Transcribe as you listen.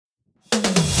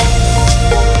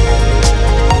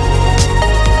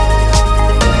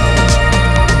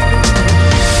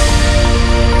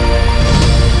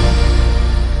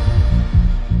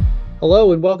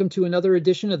Hello, and welcome to another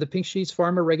edition of the Pink Sheet's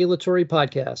Pharma Regulatory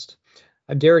Podcast.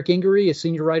 I'm Derek Ingery, a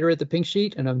senior writer at the Pink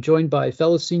Sheet, and I'm joined by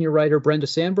fellow senior writer Brenda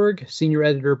Sandberg, senior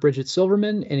editor Bridget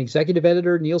Silverman, and executive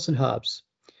editor Nielsen Hobbs.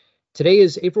 Today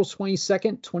is April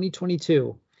 22nd,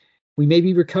 2022. We may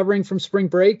be recovering from spring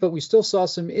break, but we still saw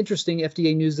some interesting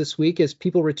FDA news this week as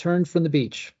people returned from the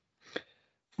beach.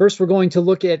 First, we're going to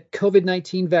look at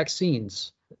COVID-19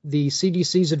 vaccines. The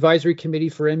CDC's Advisory Committee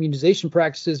for Immunization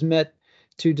Practices met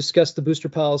to discuss the booster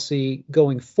policy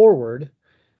going forward.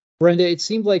 Brenda, it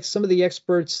seemed like some of the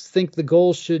experts think the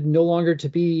goal should no longer to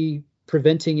be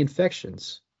preventing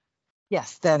infections.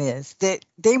 Yes, that is.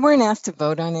 They weren't asked to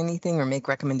vote on anything or make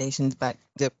recommendations, but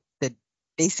the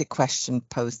basic question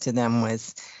posed to them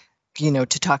was, to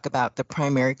talk about the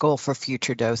primary goal for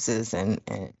future doses and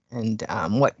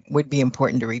what would be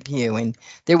important to review. And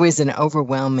there was an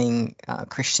overwhelming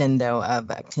crescendo of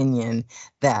opinion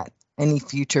that any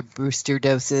future booster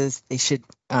doses, they should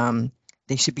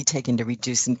be taken to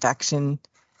reduce infection.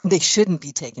 They shouldn't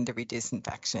be taken to reduce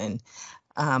infection,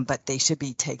 but they should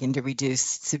be taken to reduce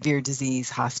severe disease,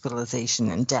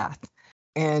 hospitalization, and death.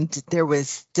 And there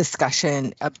was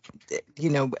discussion of,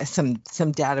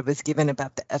 some data was given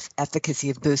about the efficacy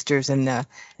of boosters and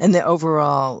the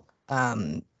overall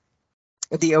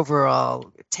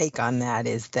take on that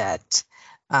is that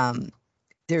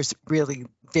there's really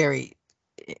very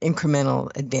incremental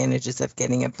advantages of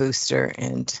getting a booster,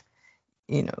 and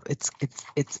it's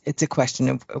a question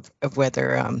of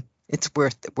whether it's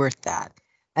worth that.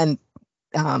 And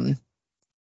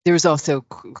there was also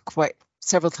quite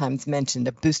several times mentioned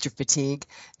a booster fatigue,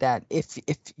 that if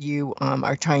you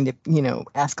are trying to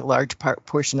ask a large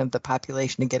portion of the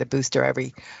population to get a booster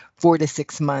every 4 to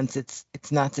 6 months,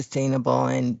 it's not sustainable,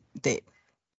 and the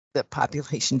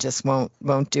population just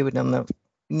won't do it on the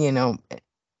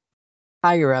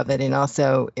higher of it, and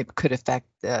also it could affect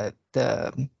the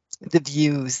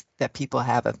views that people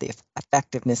have of the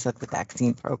effectiveness of the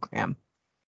vaccine program.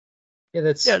 Go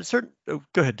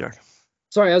ahead, Derek.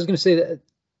 Sorry, I was going to say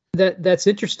that's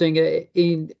interesting.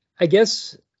 I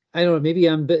guess I don't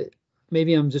know.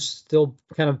 Maybe I'm just still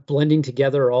kind of blending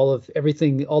together all of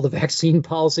everything, all the vaccine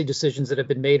policy decisions that have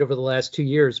been made over the last 2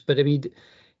 years. But I mean,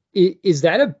 is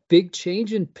that a big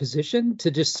change in position to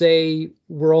just say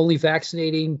we're only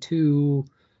vaccinating to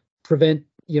prevent,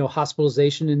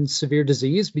 hospitalization and severe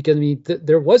disease? Because I mean,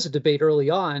 there was a debate early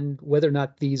on whether or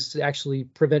not these actually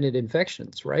prevented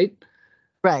infections, right?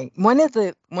 Right. One of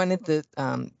the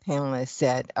panelists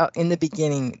said, in the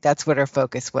beginning, that's what our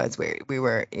focus was.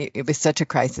 It was such a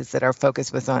crisis that our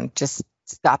focus was on just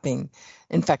stopping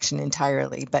infection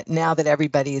entirely. But now that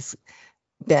everybody's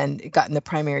gotten the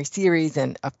primary series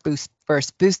and a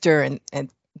first booster, and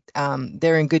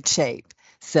they're in good shape.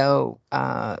 So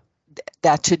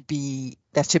that should be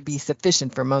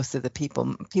sufficient for most of the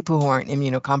people who aren't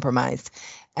immunocompromised,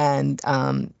 and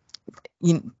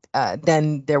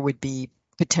then there would be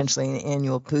potentially an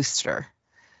annual booster.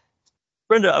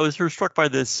 Brenda, I was sort of struck by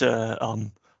this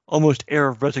almost air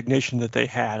of resignation that they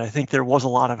had. I think there was a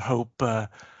lot of hope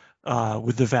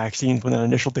with the vaccines when that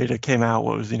initial data came out.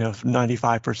 What was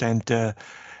 95%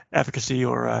 efficacy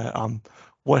or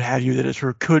what have you, that it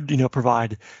sort of could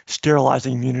provide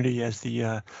sterilizing immunity, as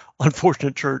the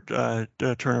unfortunate turn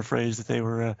of phrase that they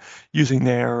were using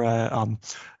there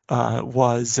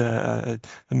was that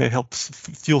may help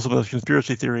fuel some of those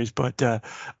conspiracy theories. But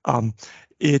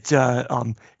it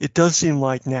does seem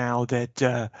like now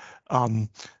that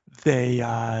they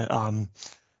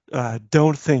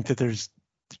don't think that there's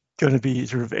going to be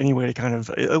sort of any way to kind of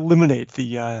eliminate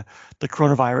the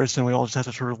coronavirus, and we all just have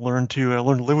to sort of learn to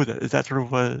live with it. Is that sort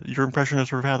of your impression of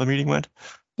sort of how the meeting went?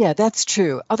 Yeah, that's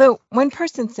true. Although one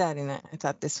person said, and I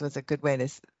thought this was a good way to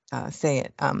say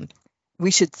it, we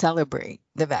should celebrate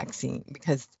the vaccine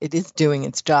because it is doing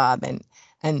its job, and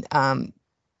it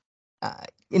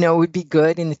would be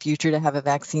good in the future to have a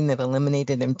vaccine that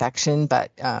eliminated infection, but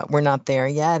we're not there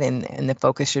yet, and the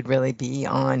focus should really be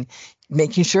on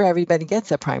making sure everybody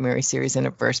gets a primary series and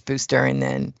a first booster, and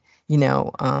then there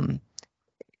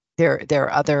are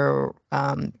other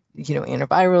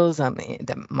antivirals,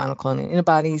 the monoclonal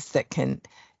antibodies that can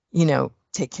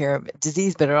take care of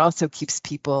disease, but it also keeps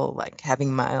people like having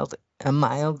a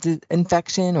mild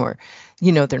infection, or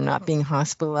they're not being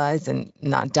hospitalized and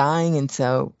not dying, and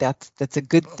so that's a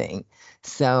good thing.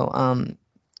 So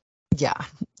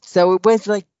so it was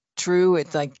like true.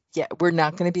 It's like, yeah, we're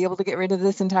not going to be able to get rid of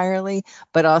this entirely,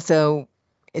 but also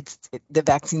the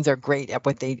vaccines are great at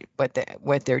what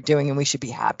they're doing, and we should be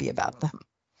happy about them.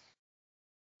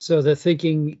 So the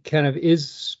thinking kind of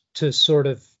is to sort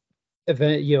of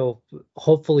event,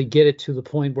 hopefully get it to the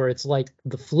point where it's like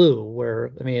the flu,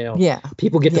 where, I mean, Yeah.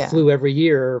 people get the Yeah. flu every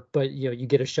year, but you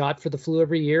get a shot for the flu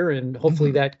every year, and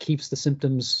hopefully Mhm. that keeps the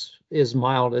symptoms as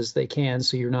mild as they can,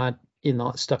 so you're not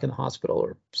stuck in the hospital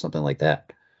or something like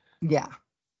that. Yeah.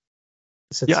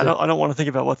 So Yeah, it's a, I don't want to think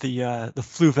about what the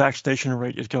flu vaccination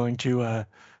rate is going to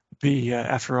be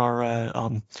after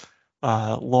our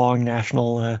long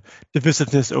national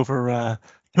divisiveness over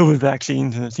COVID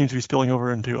vaccines, and it seems to be spilling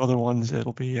over into other ones.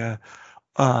 It'll be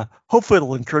hopefully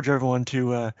it'll encourage everyone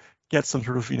to get some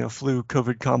sort of flu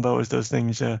COVID combo as those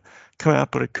things come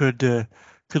out, but it could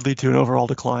lead to an overall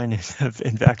decline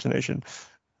in vaccination.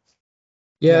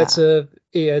 Yeah,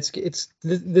 Yeah.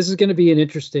 this is going to be an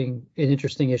interesting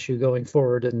issue going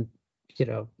forward, and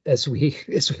as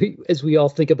we all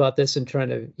think about this and trying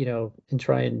to and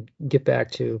try and get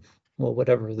back to, well,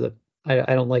 whatever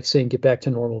I don't like saying get back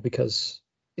to normal, because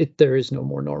there is no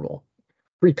more normal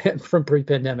from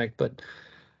pre-pandemic, but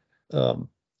um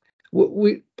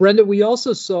Brenda, we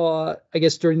also saw, I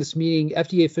guess, during this meeting,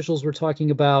 FDA officials were talking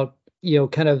about,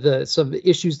 kind of some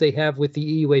issues they have with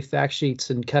the EUA fact sheets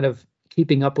and kind of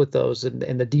keeping up with those,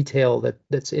 and the detail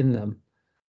that's in them.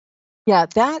 Yeah,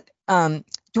 that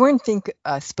Jordan Fink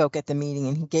spoke at the meeting,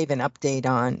 and he gave an update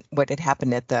on what had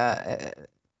happened at the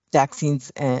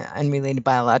Vaccines and Unrelated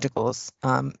Biologicals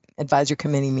Advisory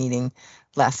Committee meeting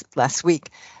last week.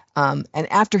 And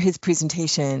after his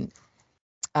presentation,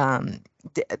 a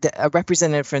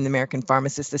representative from the American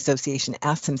Pharmacists Association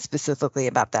asked him specifically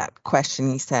about that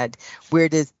question. He said, where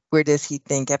does he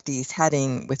think FDA is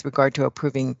heading with regard to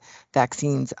approving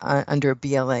vaccines under a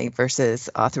BLA versus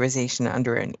authorization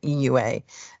under an EUA?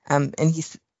 And he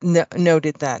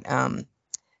noted that,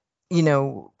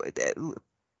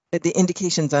 the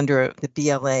indications under the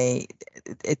BLA,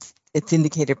 it's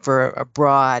indicated for a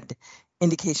broad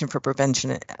indication for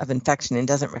prevention of infection, and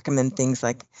doesn't recommend things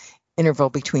like interval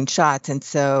between shots. And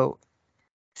so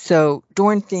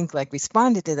Dorn Fink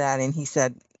responded to that, and he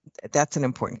said that's an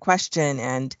important question,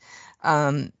 and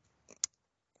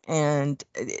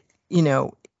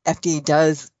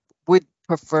FDA would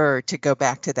prefer to go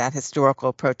back to that historical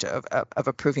approach of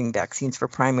approving vaccines for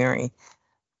primary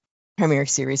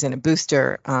series and a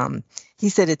booster. He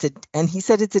said it's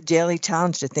a daily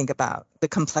challenge to think about the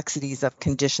complexities of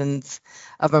conditions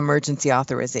of emergency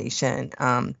authorization.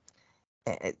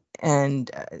 And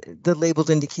the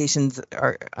labeled indications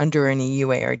are under an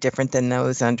EUA are different than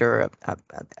those under a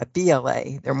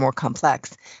BLA. They're more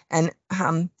complex. And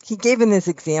he gave in this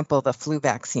example the flu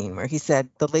vaccine, where he said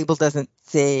the label doesn't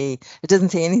say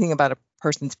anything about a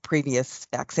person's previous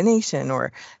vaccination,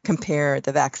 or compare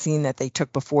the vaccine that they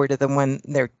took before to the one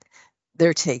they're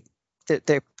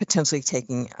potentially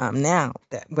taking now,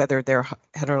 that whether they're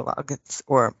heterologous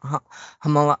or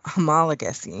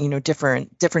homologous,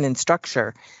 different in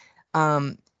structure.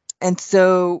 And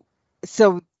so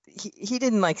he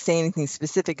didn't say anything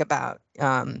specific about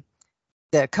the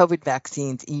COVID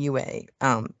vaccines EUA.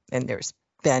 And there's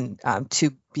been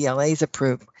 2 BLAs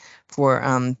approved for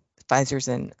Pfizer's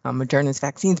and Moderna's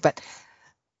vaccines, but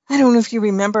I don't know if you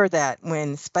remember that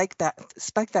when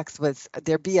Spikevax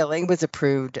their BLA was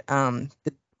approved,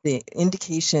 the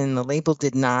indication, the label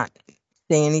did not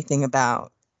say anything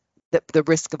about the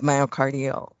risk of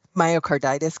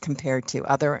myocarditis compared to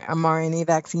other mRNA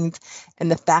vaccines,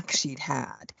 and the fact sheet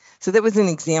had. So that was an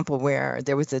example where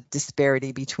there was a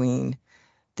disparity between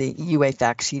the EUA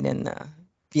fact sheet and the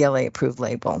BLA approved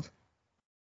label.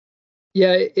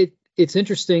 Yeah, it's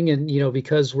interesting, and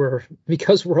because we're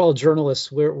all journalists,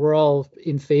 we're all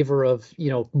in favor of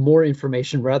more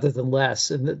information rather than less,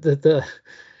 and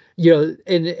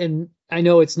and I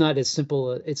know it's not as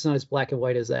simple, it's not as black and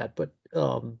white as that, but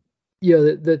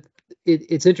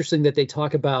it's interesting that they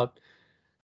talk about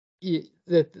it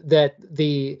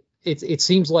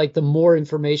seems like the more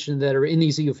information that are in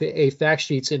these EUA fact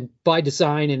sheets, and by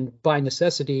design and by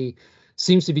necessity,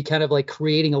 seems to be kind of like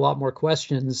creating a lot more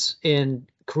questions and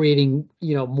creating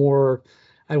more,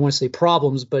 I don't want to say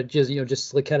problems, but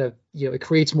just like kind of it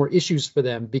creates more issues for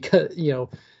them, because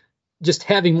just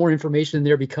having more information in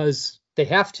there because they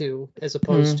have to, as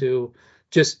opposed to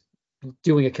just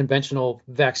doing a conventional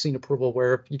vaccine approval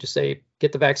where you just say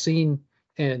get the vaccine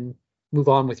and move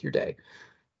on with your day.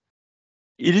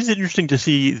 It is interesting to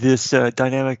see this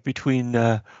dynamic between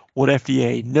what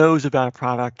FDA knows about a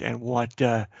product and what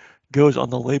goes on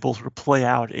the labels, or play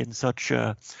out in such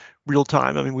real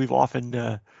time. I mean, we've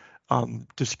often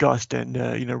discussed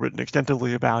and written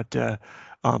extensively about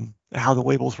how the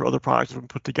labels for other products have been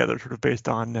put together, sort of based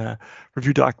on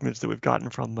review documents that we've gotten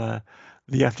from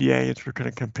the FDA. It's kind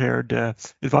of compared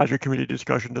advisory committee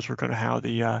discussion to kind of how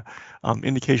the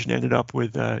indication ended up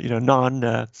with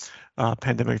non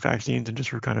pandemic vaccines and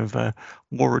just kind of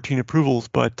more routine approvals.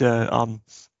 But the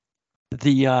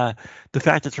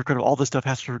fact that kind of all this stuff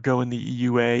has to go in the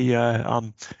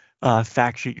EUA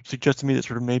fact sheet suggests to me that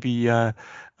maybe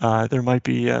there might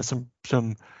be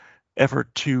some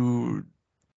effort to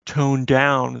tone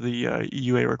down the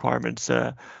EUA requirements.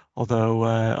 Although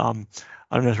I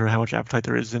don't know how much appetite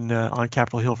there is on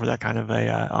Capitol Hill for that kind of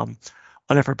an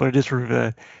effort, but it is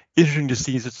interesting to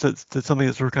see that something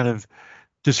that's kind of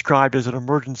described as an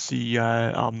emergency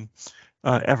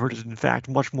effort is in fact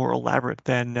much more elaborate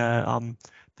than the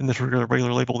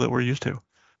regular label that we're used to.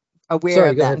 Aware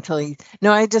of that until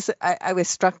I was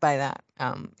struck by that.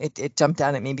 It jumped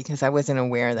out at me because I wasn't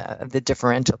aware of the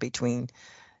differential between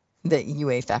the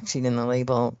EUA fact sheet and the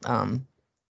label.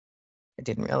 I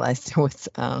didn't realize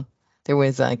there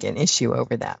was like an issue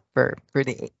over that for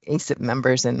the ACIP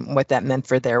members and what that meant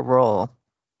for their role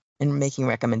in making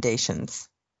recommendations.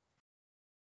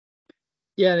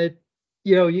 Yeah,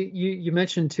 you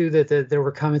mentioned too that there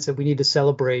were comments that we need to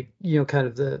celebrate, kind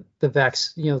of the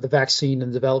vaccine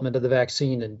and development of the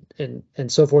vaccine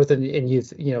and so forth, and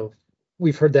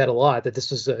we've heard that a lot, that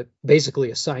this is basically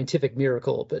a scientific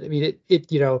miracle. But I mean,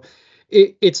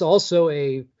 it's also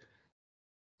a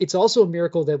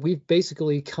miracle that we've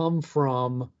basically come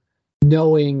from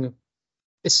knowing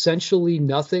essentially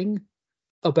nothing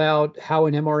about how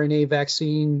an mRNA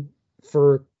vaccine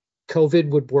for COVID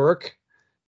would work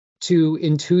to,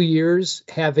 in 2 years,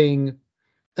 having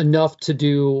enough to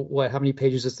do how many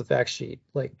pages is the fact sheet?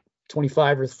 Like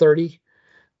 25 or 30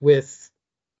 with,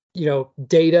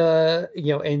 data,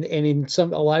 and in a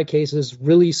lot of cases,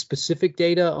 really specific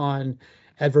data on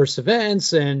adverse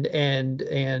events and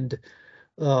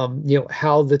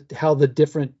how the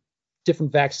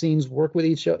different vaccines work with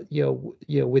each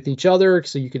other,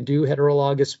 so you can do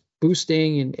heterologous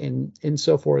boosting and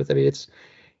so forth. I mean,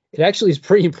 it actually is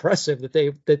pretty impressive that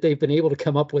they've been able to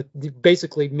come up with,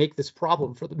 basically make this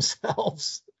problem for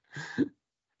themselves.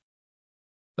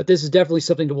 But this is definitely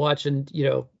something to watch, and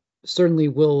certainly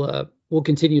we'll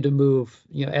continue to move.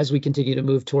 As we continue to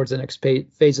move towards the next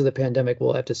phase of the pandemic,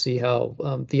 we'll have to see how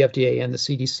the FDA and the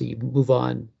CDC move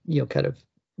on. Kind of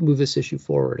move this issue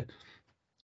forward.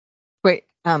 Right.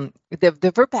 The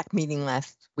VRBPAC meeting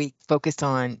last week focused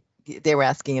on, they were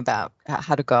asking about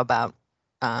how to go about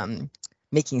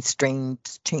making strain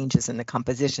changes in the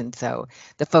composition. So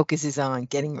the focus is on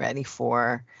getting ready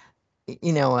for,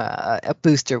 a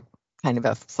booster, kind of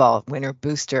a fall winter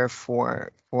booster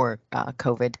for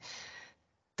COVID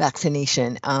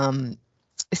vaccination.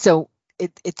 So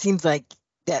it seems like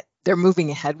that they're moving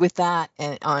ahead with that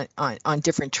and on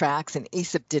different tracks, and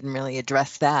ACIP didn't really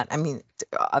address that. I mean,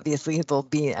 obviously there'll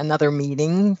be another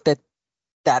meeting that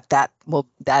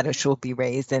issue will be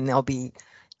raised, and they'll be,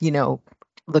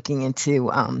 looking into,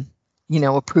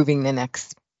 approving the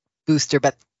next booster,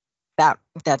 but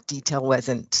that detail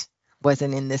wasn't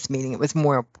in this meeting. It was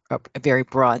more a very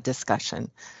broad discussion.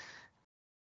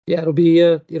 Yeah, it'll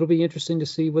be interesting to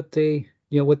see what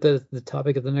what the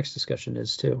topic of the next discussion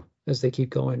is too, as they keep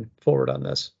going forward on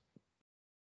this.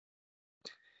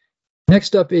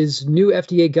 Next up is new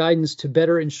FDA guidance to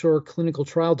better ensure clinical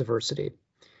trial diversity.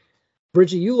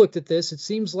 Bridget, you looked at this. It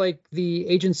seems like the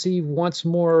agency wants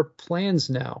more plans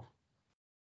now.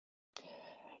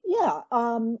 Yeah,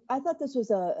 I thought this was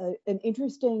an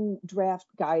interesting draft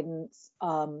guidance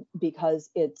because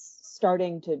it's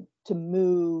starting to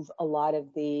move a lot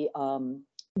of the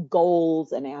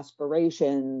goals and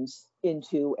aspirations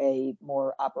into a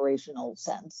more operational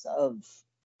sense of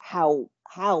how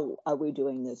are we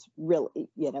doing this really?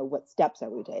 What steps are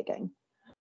we taking?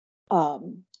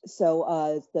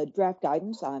 So the draft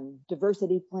guidance on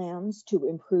diversity plans to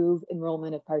improve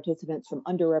enrollment of participants from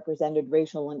underrepresented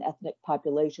racial and ethnic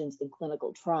populations in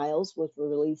clinical trials was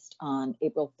released on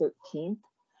April 13th.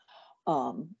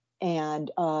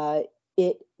 And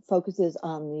it focuses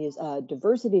on these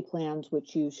diversity plans,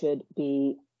 which you should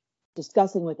be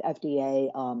discussing with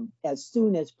FDA as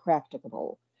soon as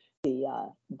practicable,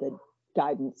 the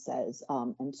guidance says,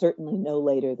 and certainly no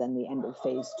later than the end of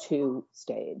phase 2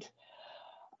 stage.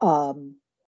 And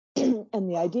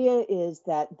the idea is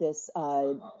that this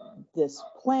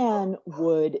plan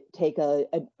would take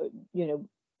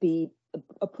be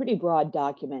a pretty broad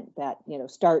document that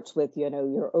starts with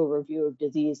your overview of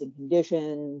disease and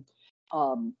condition,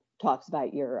 talks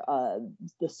about your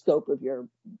the scope of your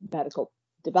medical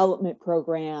development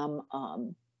program,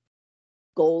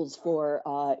 goals for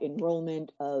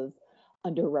enrollment of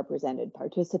underrepresented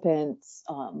participants,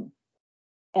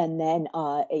 and then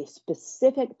a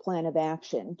specific plan of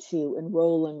action to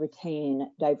enroll and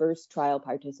retain diverse trial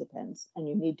participants. And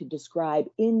you need to describe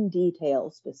in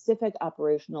detail specific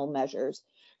operational measures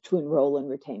to enroll and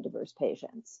retain diverse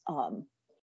patients.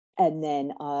 And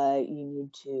then you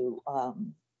need to,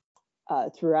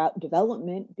 throughout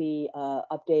development, be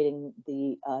updating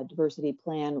the diversity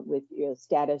plan with your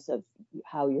status of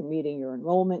how you're meeting your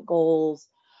enrollment goals,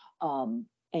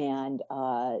 and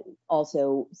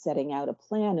also setting out a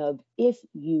plan of, if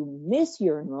you miss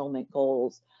your enrollment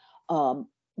goals,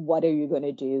 what are you going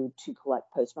to do to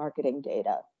collect post-marketing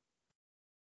data?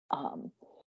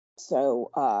 This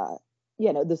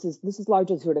is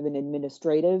largely sort of an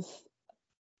administrative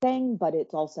thing, but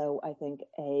it's also, I think,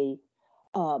 a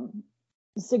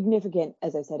significant,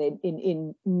 as I said,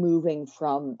 in moving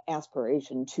from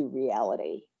aspiration to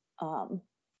reality.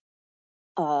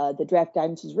 The draft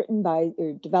guidance is written by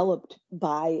or developed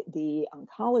by the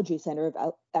Oncology Center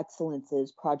of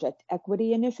Excellence's Project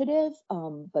Equity Initiative,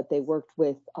 but they worked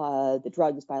with the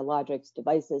Drugs, Biologics,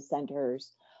 Devices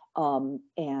Centers,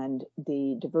 and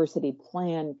the diversity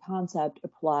plan concept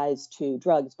applies to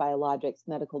drugs, biologics,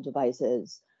 medical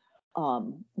devices.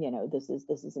 This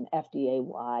is an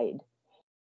FDA-wide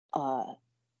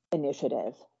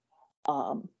initiative,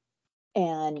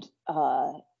 and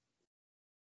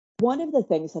one of the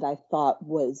things that I thought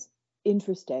was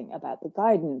interesting about the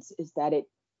guidance is that it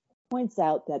points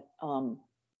out that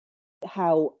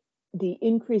how the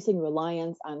increasing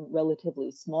reliance on relatively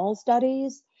small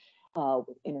studies,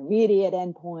 intermediate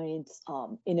endpoints,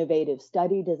 innovative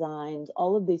study designs,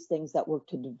 all of these things that work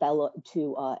to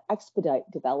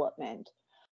expedite development,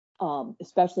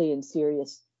 especially in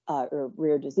serious or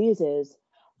rare diseases,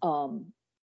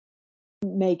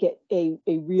 make it a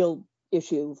real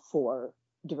issue for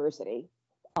diversity,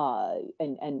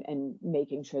 and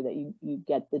making sure that you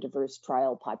get the diverse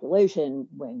trial population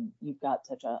when you've got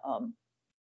such a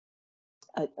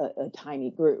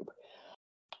tiny group.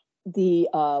 The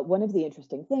one of the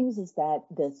interesting things is that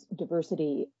this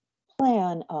diversity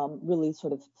plan really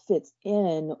sort of fits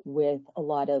in with a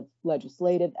lot of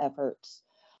legislative efforts,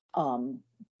 and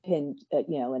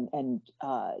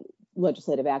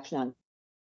legislative action on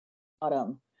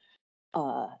autumn,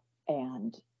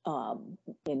 and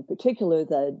in particular,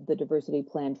 the diversity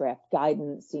plan draft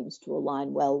guidance seems to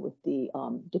align well with the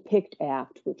DEPICT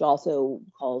Act, which also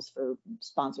calls for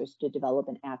sponsors to develop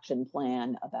an action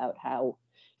plan about how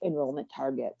enrollment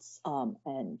targets,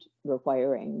 and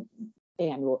requiring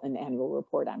an annual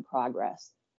report on progress.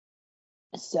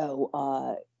 So,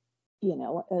 I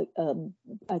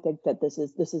think that this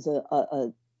is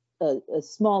a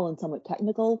small and somewhat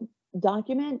technical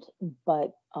document,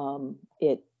 but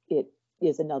it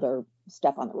is another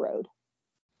step on the road.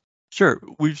 Sure,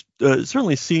 we've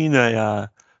certainly seen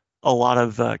a lot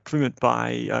of commitment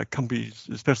by companies,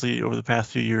 especially over the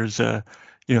past few years.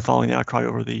 Following the outcry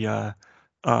over the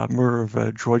murder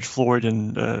of George Floyd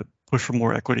and push for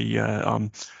more equity,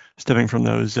 stemming from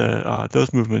those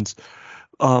movements.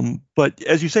 But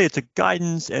as you say, it's a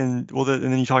guidance, and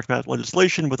then you talked about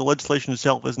legislation, but the legislation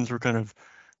itself isn't sort of kind of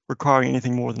requiring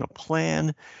anything more than a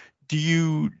plan. Do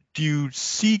you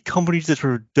see companies that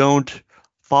sort of don't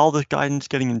follow this guidance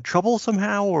getting in trouble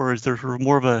somehow, or is there sort of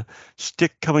more of a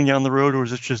stick coming down the road, or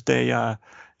is it just a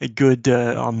good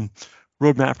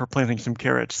roadmap for planting some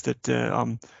carrots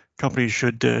that companies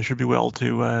should be well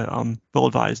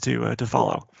advised to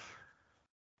follow?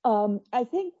 I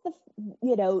think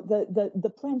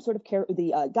the plan sort of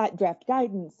the draft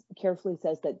guidance carefully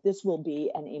says that this will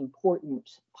be an important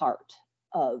part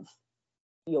of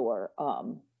your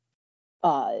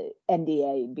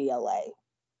NDA BLA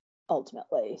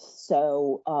ultimately.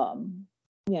 So I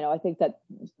think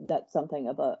that's something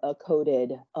of a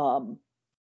coded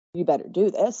you better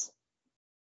do this.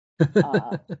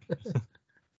 But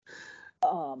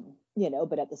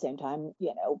at the same time,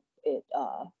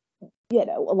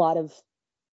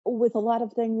 with a lot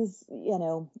of things,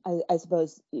 I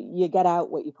suppose you get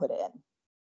out what you put in.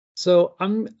 So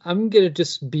I'm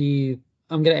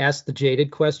gonna ask the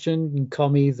jaded question. You can call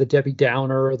me the Debbie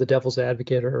Downer or the devil's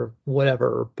advocate or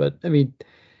whatever. But I mean,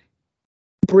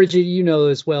 Bridget, you know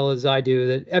as well as I do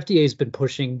that FDA has been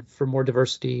pushing for more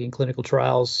diversity in clinical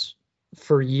trials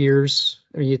for years.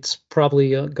 I mean, it's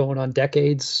probably going on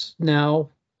decades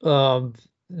now.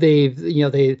 They've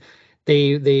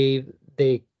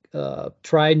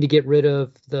tried to get rid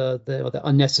of the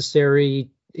unnecessary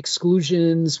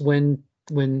exclusions when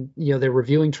they're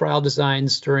reviewing trial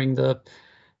designs during the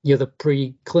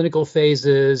preclinical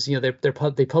phases.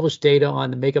 They publish data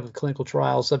on the makeup of clinical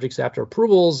trial subjects after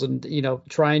approvals, and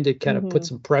trying to kind of put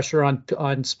some pressure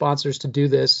on sponsors to do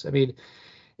this. I mean,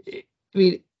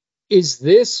 mean, is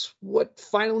this what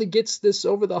finally gets this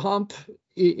over the hump?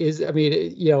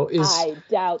 I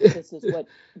doubt this is what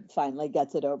finally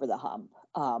gets it over the hump.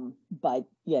 But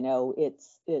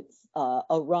it's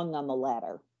a rung on the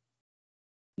ladder.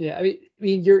 Yeah,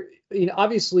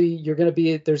 obviously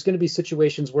there's going to be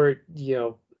situations where,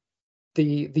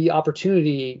 the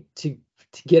opportunity to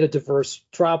get a diverse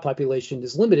trial population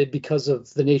is limited because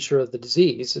of the nature of the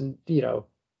disease. And,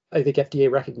 I think FDA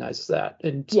recognizes that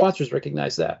and sponsors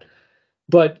recognize that.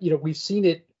 But, we've seen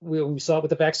it, we saw it with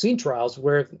the vaccine trials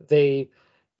where they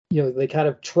kind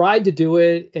of tried to do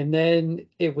it, and then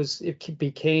it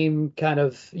became kind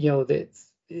of, the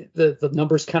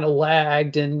numbers kind of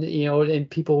lagged, and, and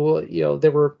people,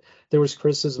 there was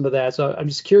criticism of that. So I'm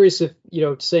just curious if,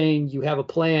 saying you have a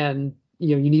plan,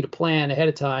 you need a plan ahead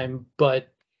of time, but,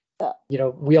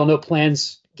 we all know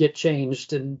plans get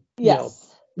changed, and,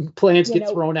 plans get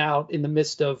thrown out in the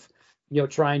midst of,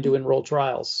 trying to enroll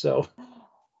trials. So,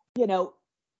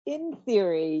 in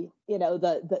theory,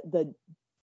 the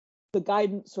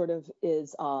guidance sort of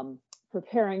is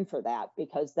preparing for that,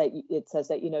 because it says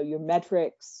that, your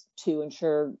metrics to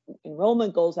ensure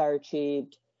enrollment goals are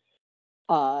achieved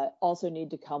also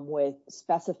need to come with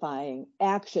specifying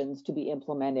actions to be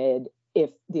implemented if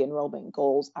the enrollment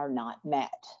goals are not met.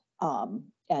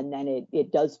 And then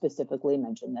it does specifically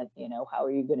mention that, how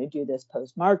are you going to do this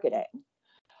post-marketing?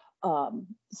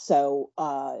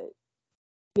 FDA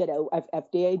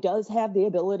does have the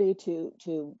ability to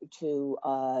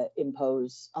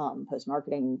impose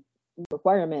post-marketing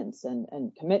requirements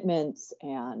and commitments,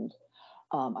 and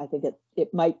I think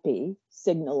it might be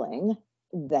signaling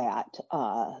that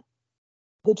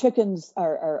the chickens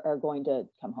are going to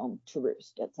come home to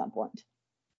roost at some point.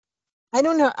 I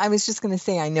don't know. I was just going to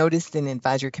say, I noticed in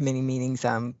advisory committee meetings,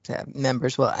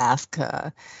 members will ask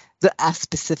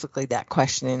specifically that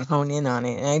question and hone in on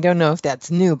it. And I don't know if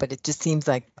that's new, but it just seems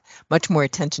like much more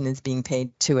attention is being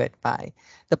paid to it by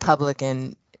the public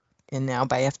and now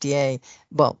by FDA.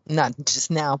 Well, not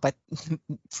just now, but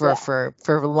for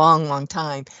a long, long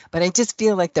time. But I just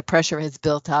feel like the pressure has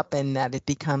built up, and that it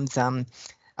becomes a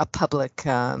public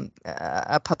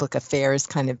affairs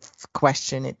kind of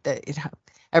question.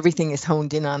 Everything is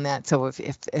honed in on that. So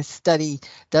if a study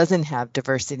doesn't have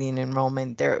diversity in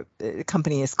enrollment, the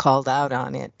company is called out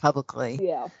on it publicly.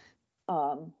 Yeah.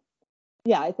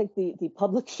 I think the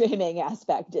public shaming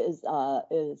aspect is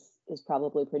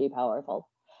probably pretty powerful.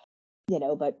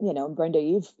 But Brenda,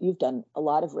 you've done a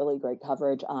lot of really great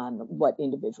coverage on what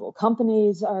individual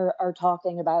companies are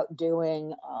talking about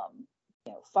doing.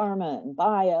 Pharma and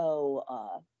bio.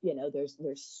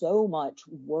 There's so much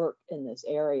work in this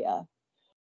area.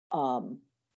 So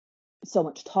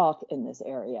much talk in this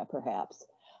area, perhaps,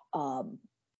 that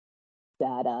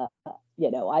I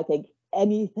think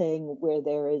anything where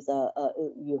there is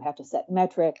you have to set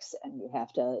metrics, and you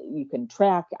can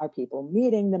track, are people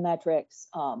meeting the metrics,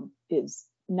 is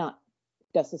not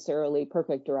necessarily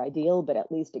perfect or ideal, but at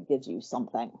least it gives you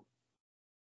something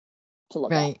to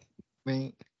look at.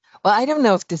 Right. Well, I don't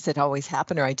know if this had always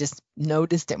happened, or I just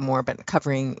noticed it more, but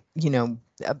covering,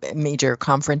 major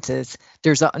conferences,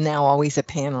 there's now always a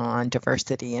panel on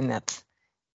diversity, and that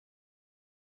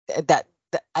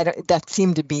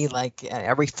seemed to be like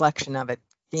a reflection of it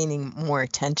gaining more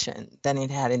attention than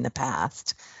it had in the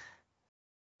past.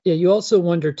 Yeah, you also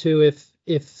wonder too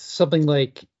if something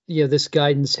like, this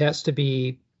guidance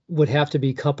would have to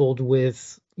be coupled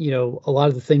with, a lot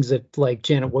of the things that, like,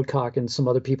 Janet Woodcock and some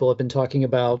other people have been talking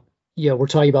about, we're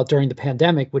talking about during the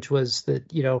pandemic, which was that,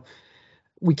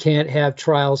 we can't have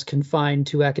trials confined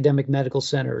to academic medical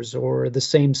centers or the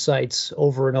same sites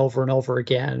over and over and over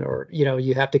again, or,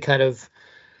 you have to kind of,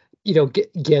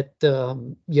 get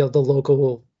the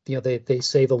local, they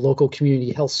say the local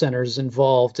community health centers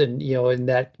involved, and,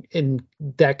 and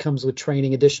that comes with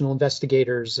training additional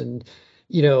investigators, and,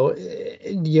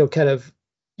 kind of,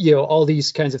 all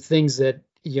these kinds of things that,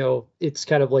 it's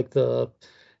kind of like the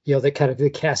kind of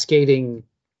the cascading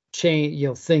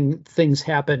chain, things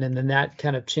happen, and then that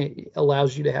kind of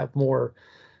allows you to have more,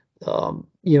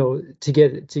 to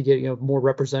get more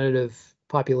representative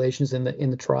populations in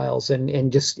the trials, and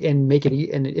make it,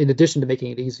 and in addition to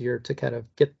making it easier to kind of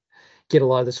get a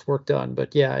lot of this work done.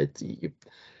 But yeah,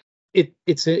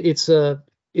 it's interesting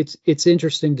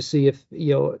to see if,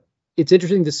 it's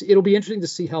interesting to see. It'll be interesting to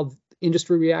see how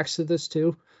industry reacts to this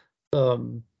too. At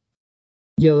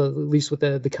least with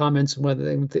the comments,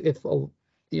 whether if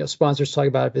sponsors talk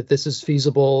about if this is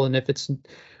feasible, and if it's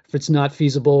not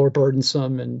feasible or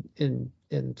burdensome,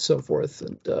 and so forth,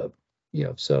 and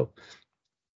so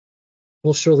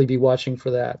we'll surely be watching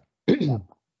for that.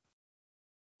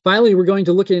 Finally, we're going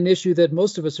to look at an issue that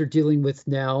most of us are dealing with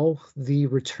now, the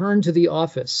return to the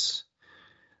office.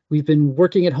 We've been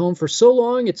working at home for so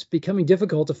long, it's becoming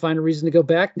difficult to find a reason to go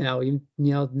back now,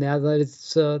 now that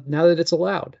it's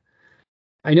allowed.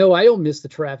 I know I don't miss the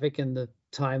traffic and the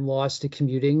time lost to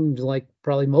commuting like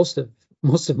probably most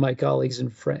of my colleagues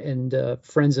and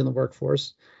friends in the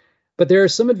workforce. But there are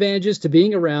some advantages to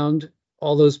being around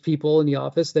all those people in the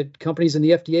office that companies in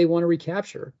the FDA want to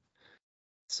recapture.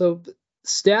 So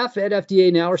staff at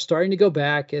FDA now are starting to go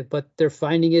back, but they're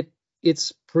finding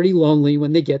it's pretty lonely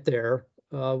when they get there.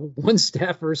 One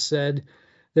staffer said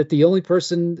that the only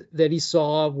person that he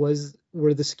saw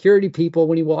were the security people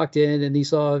when he walked in, and he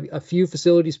saw a few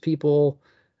facilities people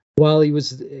while he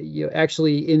was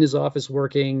actually in his office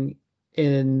working,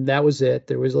 and that was it.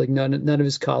 There was like none of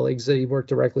his colleagues that he worked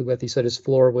directly with. He said his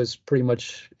floor was pretty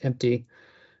much empty.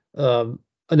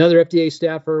 Another FDA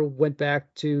staffer went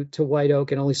back to White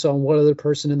Oak and only saw one other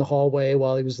person in the hallway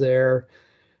while he was there.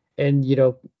 And,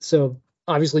 so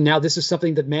obviously now this is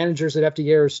something that managers at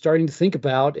FDA are starting to think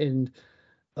about. And,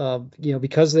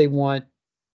 because they want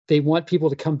people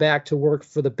to come back to work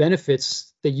for the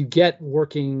benefits that you get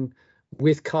working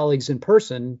with colleagues in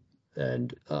person.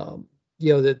 And,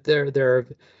 that there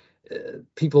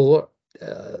people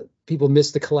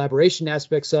miss the collaboration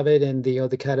aspects of it, and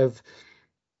the kind of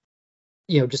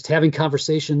just having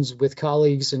conversations with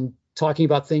colleagues and talking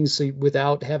about things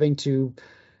without having to,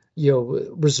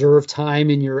 reserve time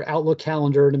in your Outlook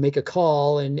calendar to make a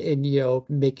call and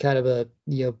make kind of a,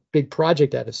 big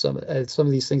project out of some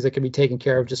of these things that can be taken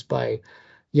care of just by,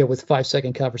 with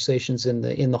 5-second conversations in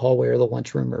the hallway or the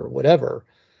lunchroom or whatever.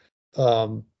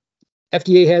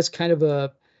 FDA has kind of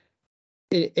an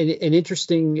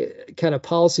interesting kind of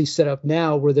policy set up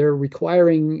now where they're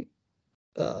requiring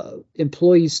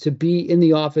employees to be in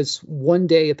the office one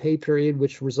day a pay period,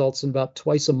 which results in about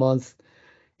twice a month.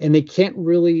 And they can't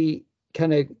really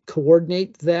kind of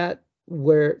coordinate that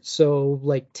entire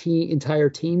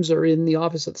teams are in the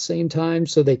office at the same time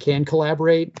so they can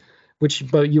collaborate,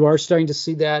 but you are starting to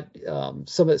see that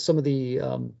some of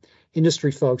the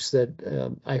industry folks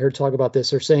that I heard talk about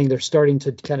this are saying they're starting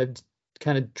to kind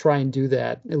of try and do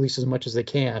that at least as much as they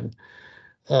can.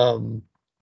 But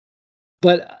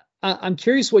I'm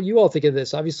curious what you all think of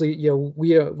this. Obviously,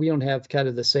 we don't have kind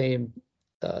of the same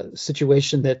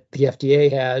situation that the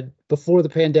FDA had before the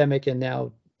pandemic and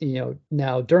now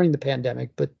during the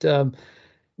pandemic. But do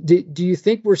you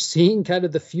think we're seeing kind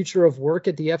of the future of work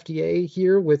at the FDA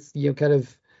here with kind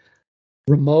of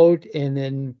remote and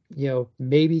then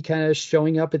maybe kind of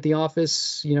showing up at the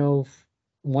office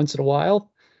once in a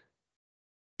while?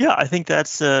 Yeah, I think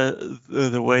that's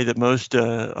the way that most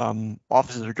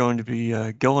offices are going to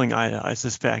be going, I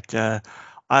suspect. I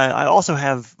also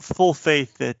have full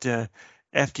faith that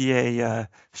FDA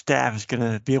staff is going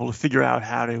to be able to figure out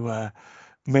how to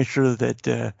make sure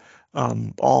that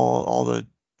all the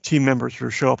team members sort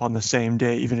of show up on the same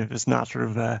day, even if it's not sort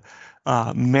of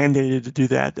mandated to do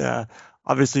that.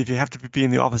 Obviously, if you have to be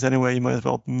in the office anyway, you might as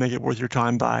well make it worth your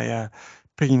time by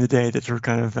picking the day that sort of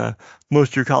kind of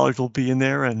most of your colleagues will be in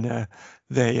there, and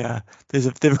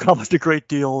they've accomplished a great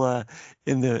deal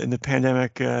in the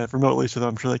pandemic remotely, so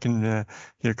I'm sure they can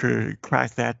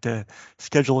crack that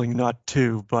scheduling nut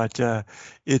too. But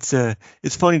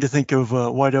it's funny to think of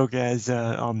White Oak as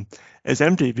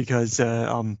empty because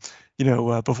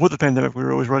before the pandemic we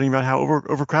were always writing about how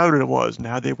overcrowded it was and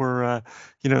how they were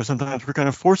sometimes we're kind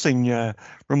of forcing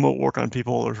remote work on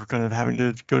people, or we're kind of having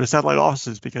to go to satellite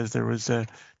offices because there was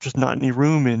just not any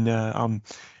room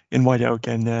in White Oak.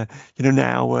 And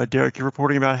now Derek, you're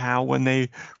reporting about how when they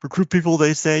recruit people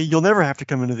they say you'll never have to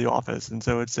come into the office, and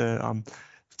so it's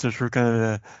sort of kind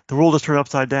of the world has turned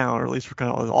upside down, or at least we're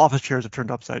kind of the office chairs have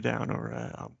turned upside down,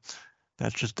 or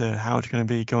that's just how it's going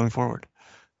to be going forward.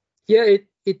 Yeah,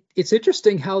 it's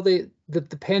interesting how the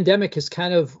pandemic has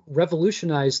kind of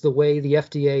revolutionized the way the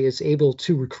FDA is able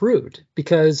to recruit,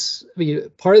 because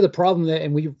part of the problem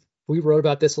and we wrote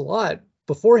about this a lot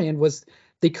beforehand, was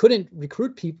they couldn't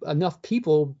recruit enough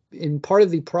people. And part of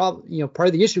the problem, part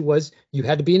of the issue was you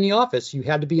had to be in the office, you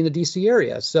had to be in the DC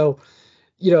area. So,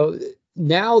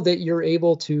 now that you're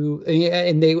able to,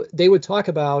 and they would talk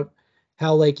about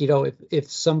how, like,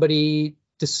 if somebody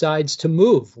decides to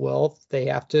move, well, they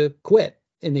have to quit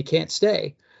and they can't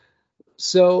stay.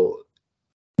 So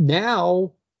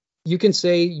now you can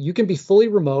say you can be fully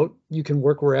remote, you can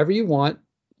work wherever you want.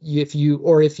 If you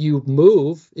want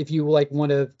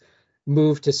to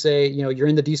move to, say, you're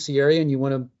in the DC area and you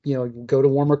want to, go to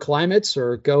warmer climates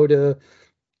or go to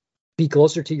be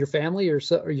closer to your family or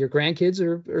your grandkids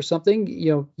or something,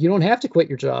 you don't have to quit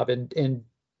your job and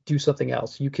do something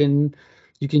else. You can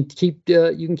you can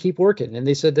keep working. And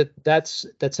they said that's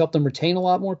helped them retain a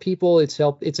lot more people.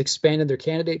 It's expanded their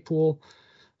candidate pool,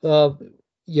 for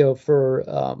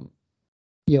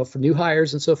new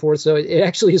hires and so forth. So it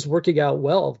actually is working out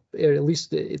well. At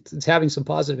least it's having some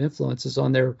positive influences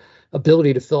on their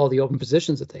ability to fill all the open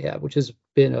positions that they have, which has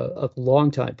been a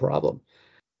long time problem.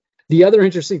 The other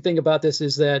interesting thing about this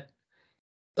is that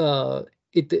I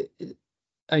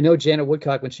know Janet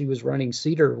Woodcock, when she was running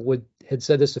Cedar, had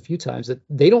said this a few times, that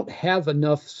they don't have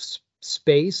enough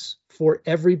space for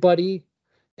everybody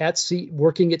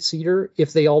working at Cedar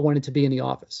if they all wanted to be in the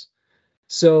office.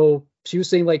 So she was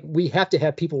saying, like, we have to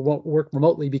have people work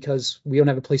remotely because we don't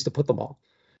have a place to put them all.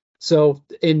 So,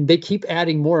 and they keep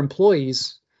adding more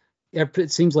employees.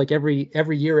 It seems like every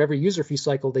year, every user fee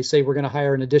cycle, they say we're going to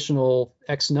hire an additional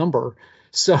X number.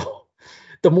 So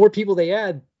the more people they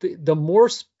add, the more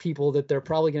people that they're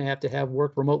probably going to have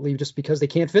work remotely just because they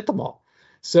can't fit them all.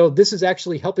 So this is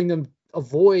actually helping them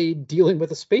avoid dealing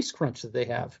with a space crunch that they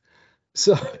have.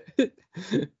 So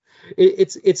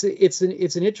it's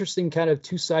an interesting kind of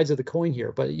two sides of the coin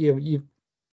here. But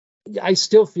I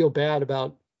still feel bad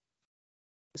about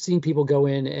seeing people go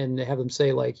in and have them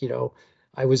say, like,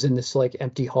 I was in this like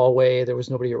empty hallway, there was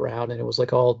nobody around, and it was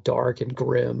like all dark and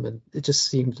grim, and it just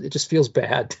feels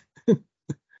bad.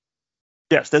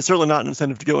 Yes, that's certainly not an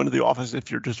incentive to go into the office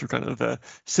if you're just kind of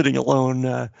sitting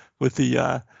alone with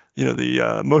the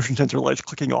motion sensor lights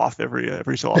clicking off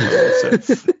every so often.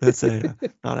 That's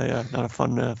not a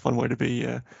fun way to be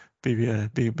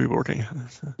working.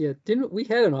 Yeah, we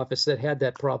had an office that had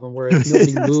that problem where if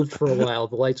nobody moved for a while,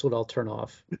 the lights would all turn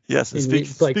off. Yes, it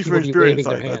speaks from experience.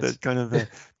 That kind of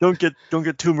don't get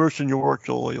too immersed in your work,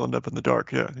 you'll end up in the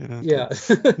dark. Yeah. Yeah.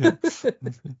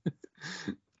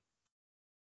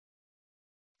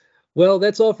 Well,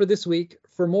 that's all for this week.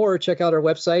 For more, check out our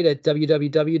website at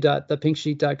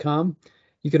www.thepinksheet.com.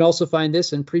 You can also find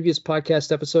this and previous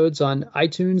podcast episodes on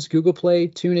iTunes, Google Play,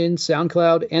 TuneIn,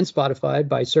 SoundCloud, and Spotify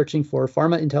by searching for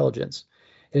Pharma Intelligence.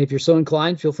 And if you're so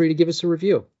inclined, feel free to give us a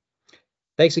review.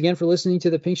 Thanks again for listening to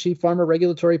the Pink Sheet Pharma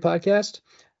Regulatory Podcast.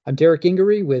 I'm Derek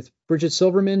Ingery with Bridget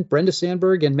Silverman, Brenda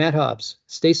Sandberg, and Matt Hobbs.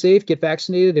 Stay safe, get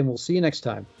vaccinated, and we'll see you next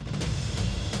time.